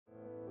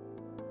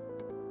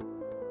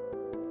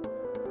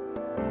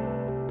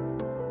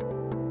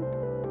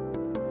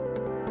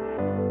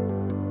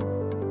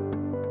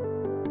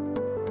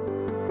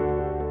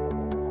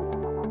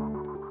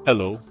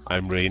Hello,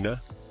 I'm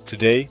Rainer.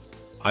 Today,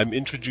 I'm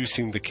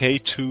introducing the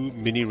K2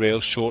 MiniRail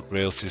short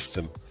rail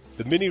system.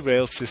 The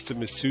MiniRail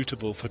system is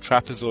suitable for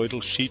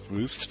trapezoidal sheet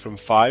roofs from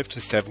 5 to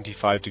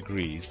 75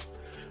 degrees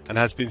and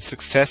has been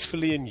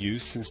successfully in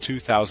use since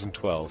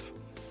 2012.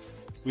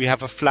 We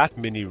have a flat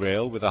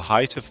MiniRail with a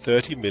height of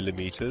 30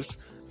 mm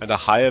and a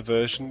higher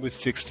version with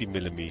 60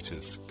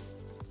 mm.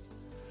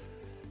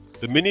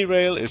 The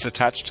MiniRail is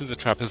attached to the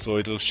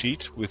trapezoidal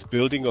sheet with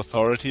building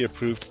authority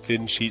approved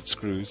thin sheet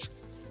screws.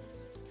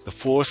 The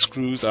 4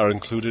 screws are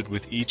included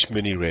with each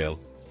MiniRail.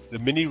 The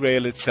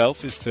MiniRail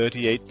itself is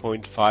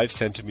 38.5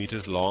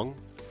 cm long.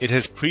 It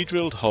has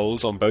pre-drilled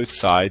holes on both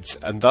sides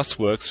and thus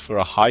works for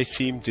a high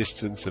seam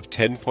distance of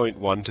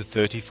 10.1 to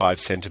 35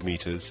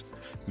 cm,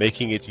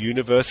 making it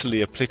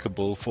universally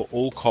applicable for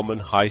all common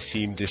high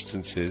seam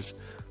distances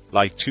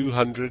like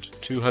 200,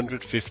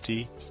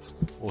 250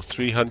 or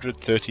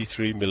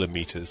 333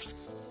 mm.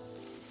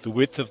 The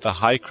width of the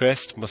high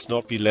crest must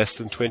not be less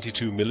than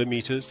 22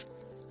 mm.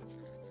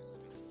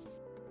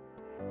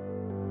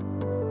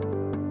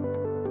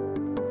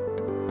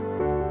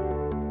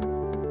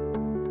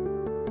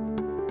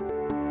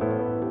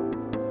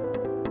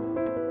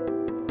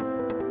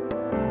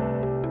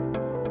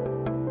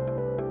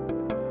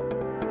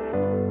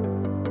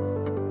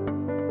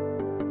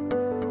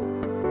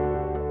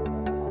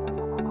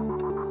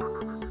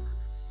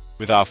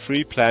 With our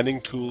free planning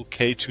tool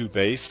K2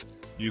 Base,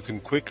 you can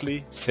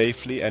quickly,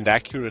 safely and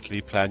accurately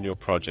plan your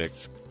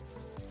projects.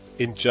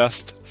 In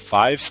just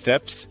 5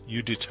 steps,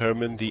 you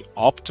determine the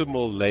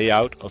optimal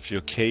layout of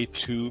your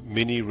K2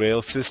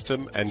 MiniRail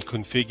system and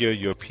configure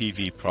your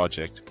PV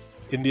project.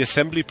 In the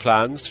assembly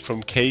plans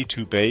from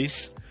K2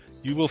 Base,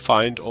 you will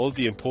find all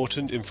the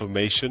important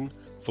information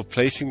for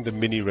placing the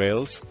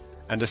MiniRails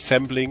and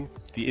assembling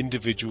the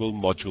individual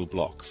module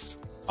blocks.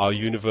 Our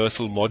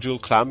universal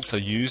module clamps are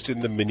used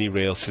in the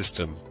MiniRail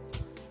system.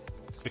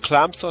 The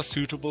clamps are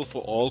suitable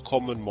for all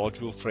common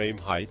module frame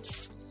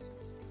heights.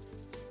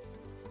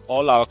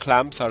 All our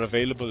clamps are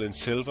available in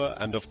silver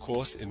and of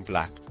course in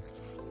black.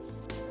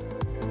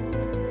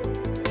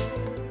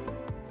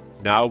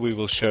 Now we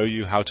will show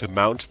you how to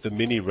mount the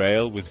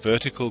MiniRail with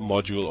vertical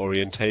module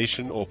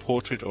orientation or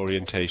portrait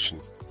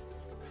orientation.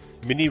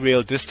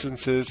 MiniRail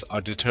distances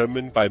are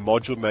determined by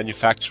module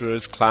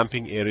manufacturers'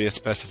 clamping area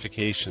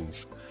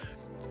specifications.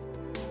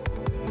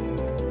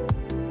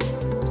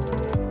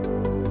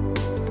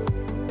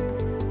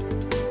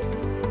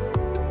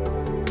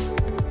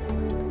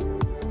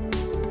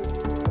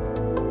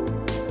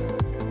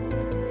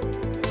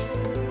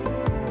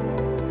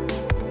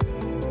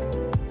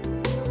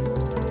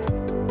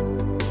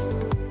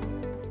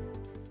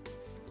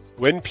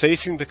 When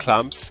placing the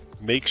clamps,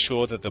 make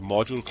sure that the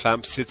module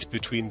clamp sits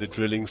between the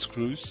drilling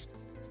screws.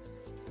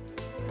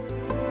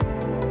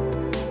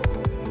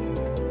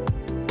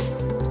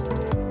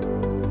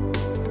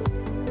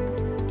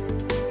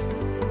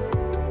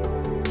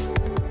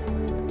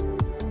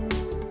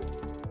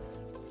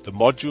 The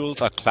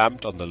modules are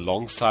clamped on the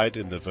long side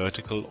in the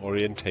vertical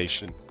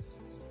orientation.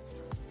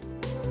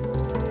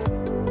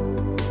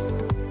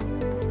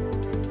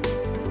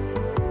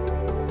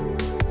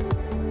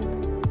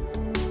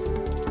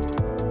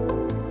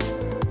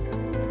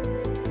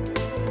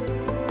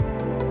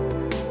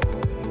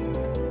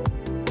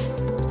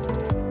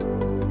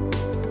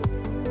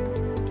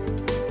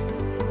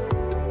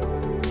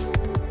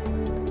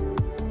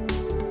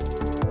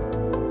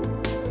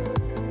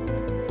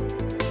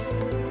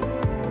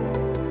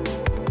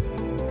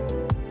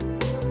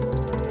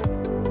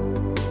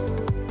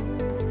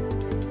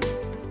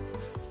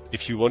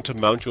 If you want to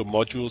mount your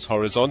modules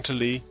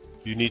horizontally,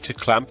 you need to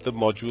clamp the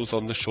modules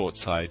on the short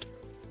side.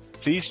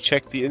 Please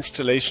check the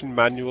installation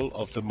manual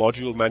of the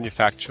module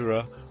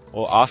manufacturer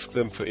or ask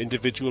them for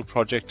individual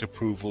project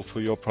approval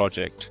for your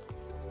project.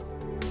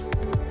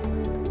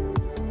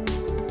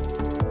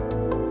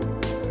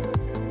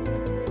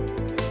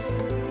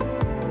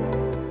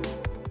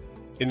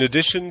 In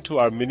addition to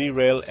our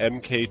MiniRail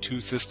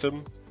MK2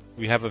 system,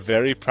 we have a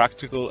very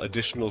practical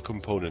additional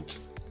component.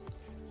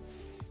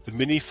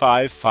 The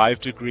Mini5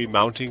 5-degree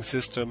mounting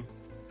system,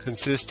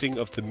 consisting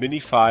of the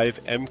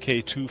Mini5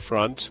 MK2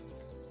 front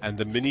and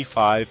the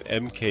Mini5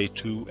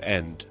 MK2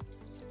 end.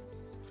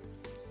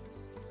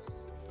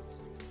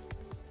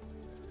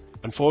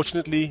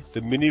 Unfortunately,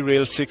 the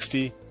MiniRail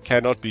 60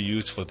 cannot be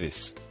used for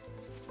this.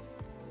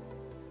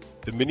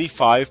 The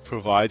Mini5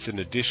 provides an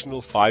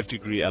additional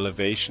 5-degree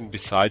elevation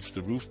besides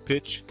the roof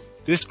pitch.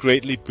 This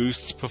greatly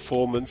boosts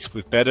performance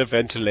with better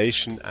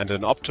ventilation and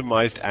an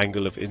optimized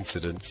angle of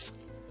incidence.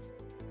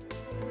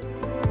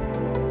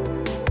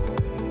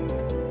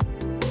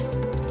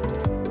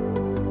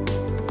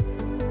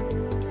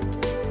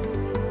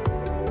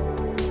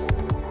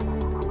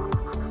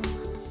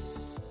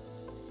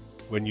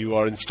 When you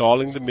are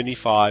installing the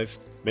Mini5,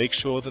 make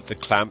sure that the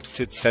clamp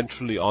sits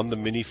centrally on the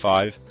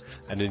Mini5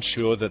 and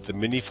ensure that the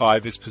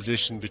Mini5 is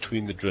positioned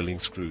between the drilling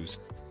screws.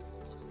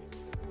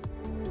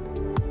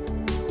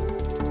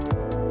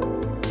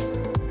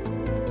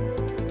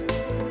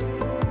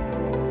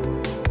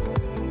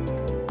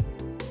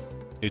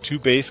 It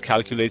MK2 base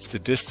calculates the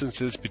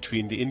distances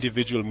between the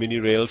individual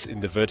mini-rails in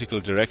the vertical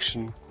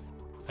direction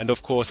and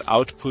of course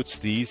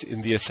outputs these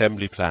in the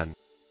assembly plan.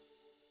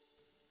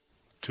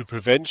 To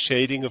prevent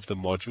shading of the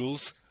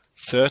modules,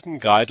 certain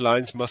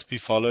guidelines must be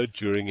followed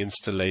during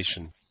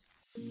installation.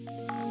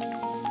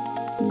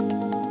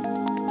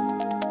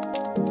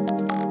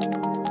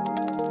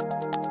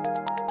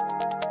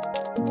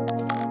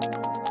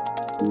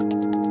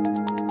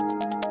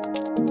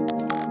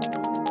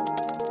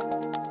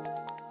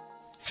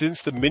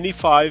 Since the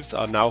Mini-5s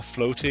are now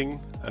floating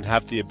and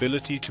have the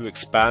ability to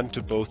expand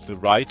to both the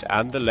right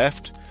and the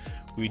left,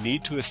 we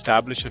need to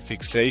establish a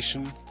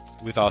fixation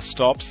with our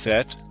stop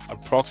set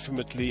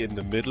approximately in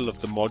the middle of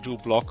the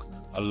module block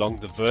along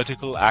the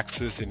vertical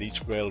axis in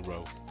each rail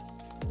row.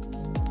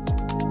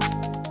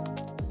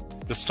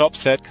 The stop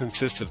set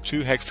consists of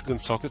 2 hexagon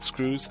socket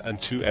screws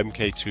and 2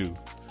 MK2,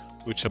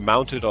 which are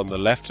mounted on the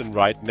left and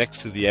right next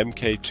to the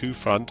MK2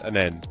 front and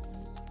end.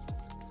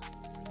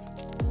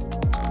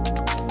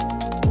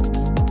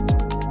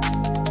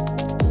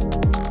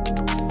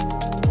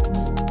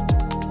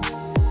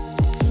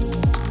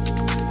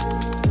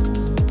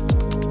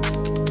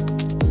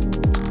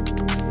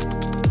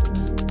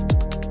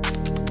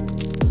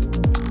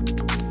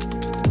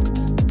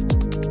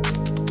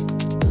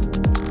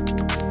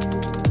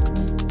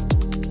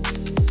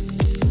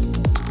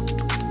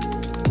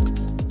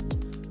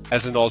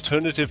 As an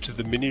alternative to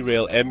the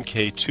MiniRail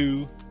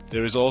MK2,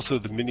 there is also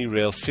the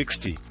MiniRail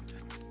 60.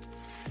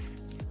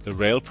 The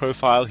rail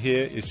profile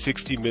here is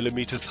 60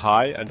 mm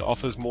high and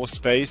offers more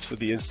space for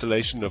the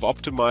installation of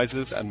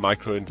optimizers and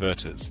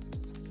microinverters.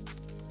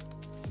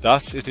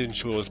 Thus, it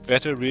ensures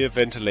better rear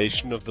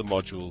ventilation of the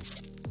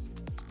modules.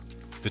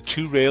 The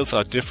 2 rails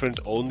are different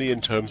only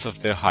in terms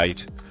of their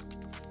height.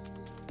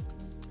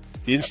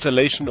 The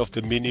installation of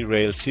the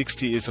MiniRail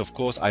 60 is of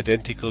course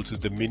identical to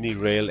the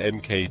MiniRail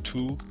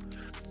MK2.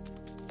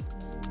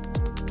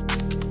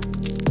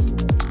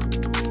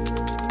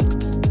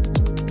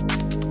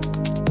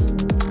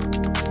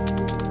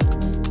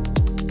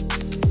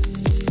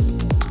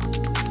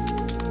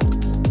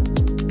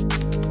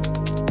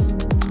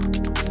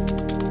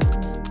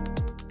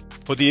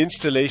 For the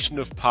installation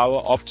of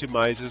power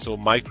optimizers or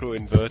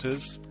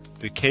microinverters,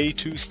 the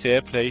K2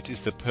 stair plate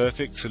is the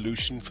perfect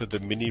solution for the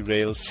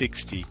MiniRail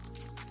 60.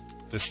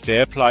 The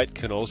stair plate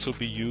can also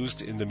be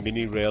used in the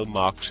MiniRail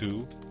Mark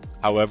II.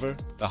 However,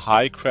 the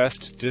high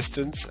crest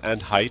distance and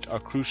height are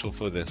crucial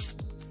for this.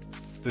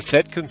 The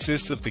set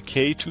consists of the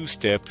K2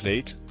 stair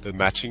plate, the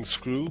matching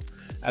screw,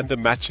 and the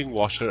matching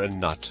washer and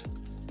nut.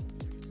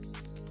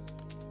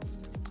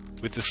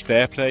 With the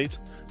stair plate,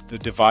 the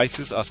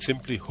devices are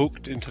simply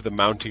hooked into the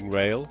mounting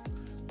rail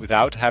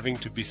without having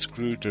to be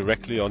screwed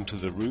directly onto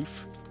the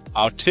roof.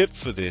 Our tip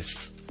for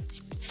this: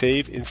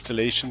 save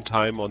installation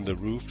time on the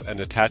roof and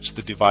attach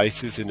the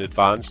devices in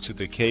advance to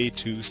the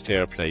K2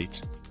 stair plate.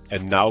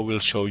 And now we'll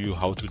show you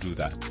how to do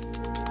that.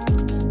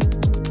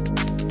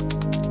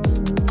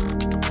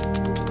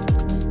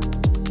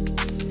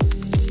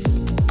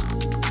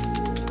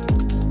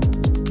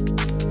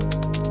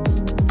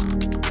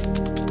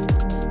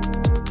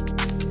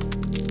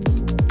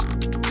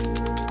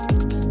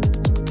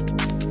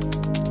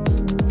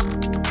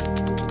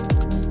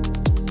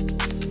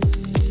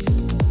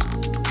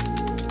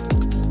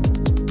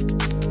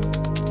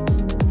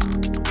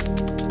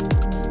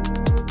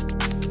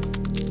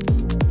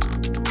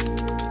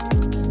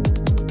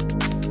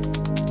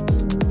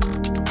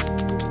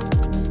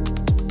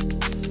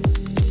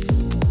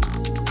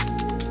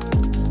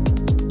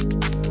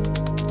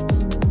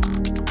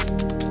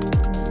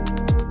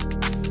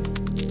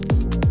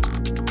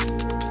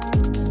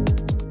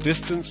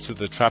 Distance to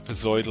the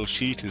trapezoidal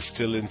sheet is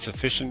still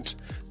insufficient.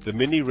 The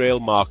MiniRail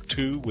Mark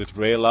II with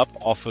RailUp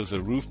offers a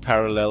roof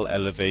parallel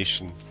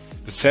elevation.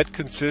 The set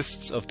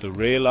consists of the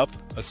RailUp,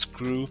 a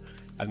screw,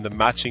 and the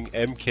matching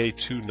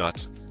MK2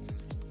 nut.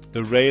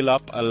 The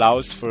RailUp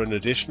allows for an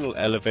additional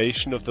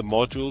elevation of the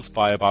modules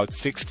by about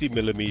 60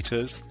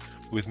 mm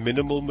with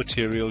minimal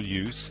material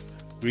use,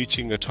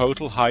 reaching a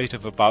total height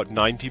of about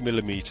 90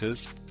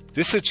 mm.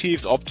 This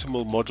achieves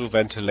optimal module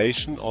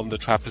ventilation on the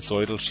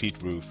trapezoidal sheet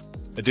roof.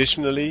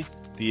 Additionally,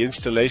 the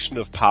installation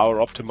of power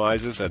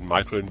optimizers and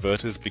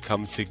microinverters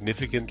becomes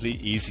significantly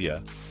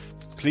easier.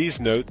 Please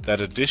note that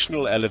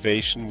additional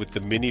elevation with the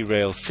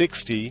MiniRail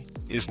 60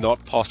 is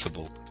not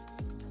possible.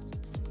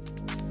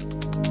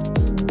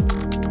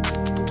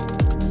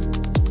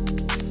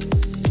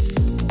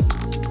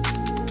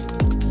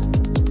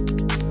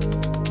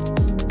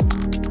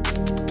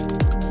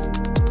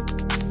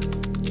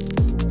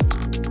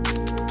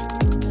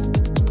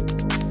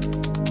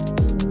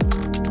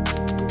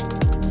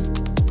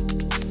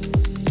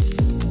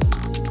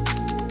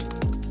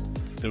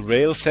 The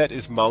rail set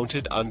is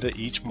mounted under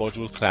each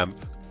module clamp.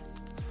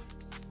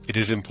 It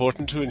is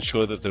important to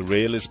ensure that the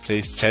rail is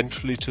placed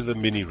centrally to the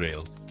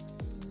MiniRail.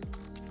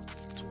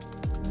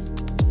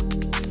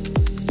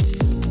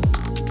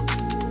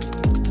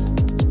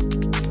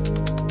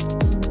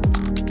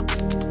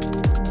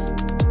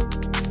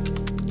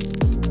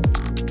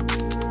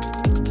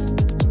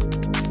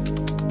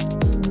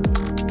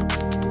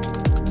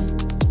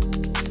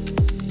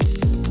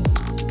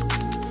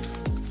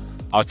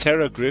 Our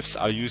TerraGrifs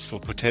are used for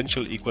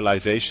potential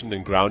equalization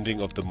and grounding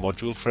of the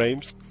module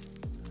frames.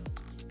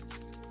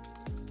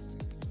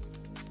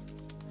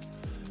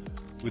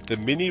 With the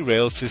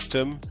MiniRail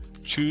system,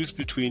 choose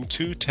between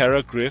two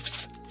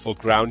TerraGrifs for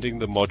grounding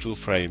the module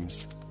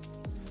frames.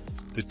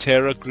 The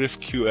TerraGrif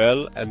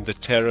QL and the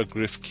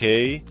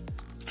TerraGrif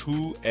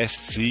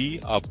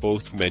K2SZ are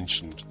both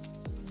mentioned.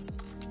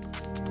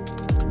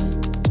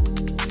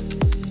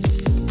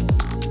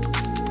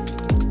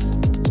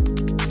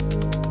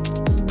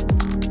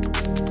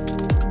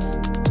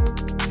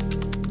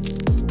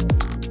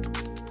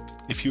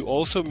 If you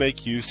also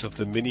make use of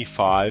the Mini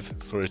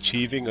 5 for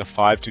achieving a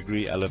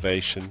 5-degree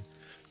elevation,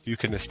 you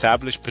can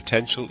establish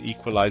potential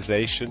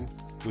equalization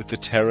with the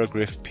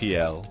TerraGrif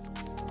PL.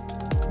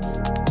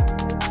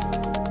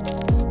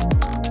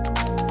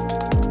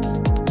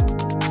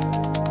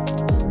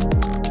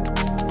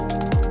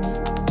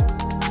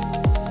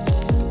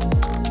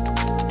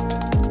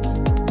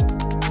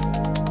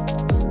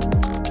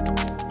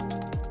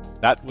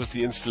 That was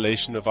the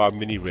installation of our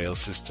MiniRail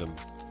system.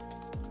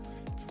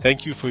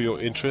 Thank you for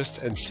your interest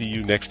and see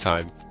you next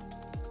time.